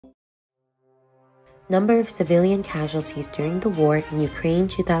Number of civilian casualties during the war in Ukraine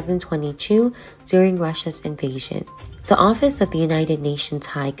 2022 during Russia's invasion. The Office of the United Nations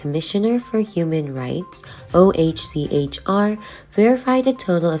High Commissioner for Human Rights, OHCHR, verified a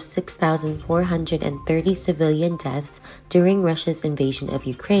total of 6,430 civilian deaths during Russia's invasion of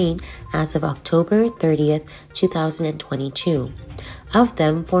Ukraine as of October 30th, 2022. Of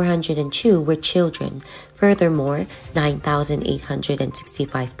them, 402 were children. Furthermore,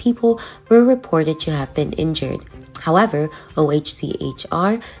 9,865 people were reported to have been injured. However,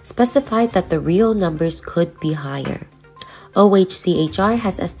 OHCHR specified that the real numbers could be higher. OHCHR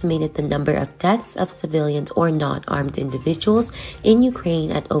has estimated the number of deaths of civilians or non-armed individuals in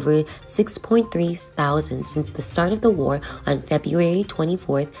Ukraine at over 6.3 thousand since the start of the war on February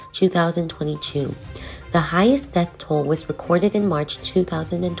 24, 2022. The highest death toll was recorded in March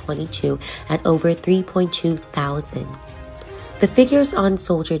 2022 at over 3.2 thousand. The figures on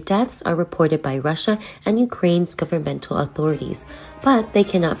soldier deaths are reported by Russia and Ukraine's governmental authorities, but they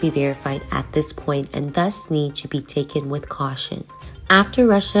cannot be verified at this point and thus need to be taken with caution. After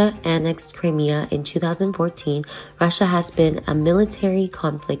Russia annexed Crimea in 2014, Russia has been a military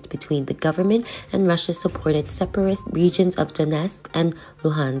conflict between the government and Russia-supported separatist regions of Donetsk and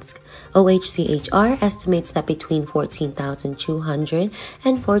Luhansk. OHCHR estimates that between 14,200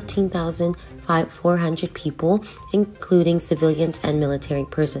 and 14,400 people, including civilians and military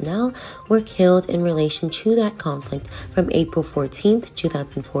personnel, were killed in relation to that conflict from April 14,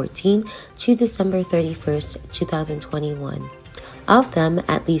 2014 to December 31, 2021. Of them,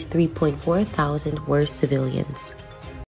 at least 3.4 thousand were civilians.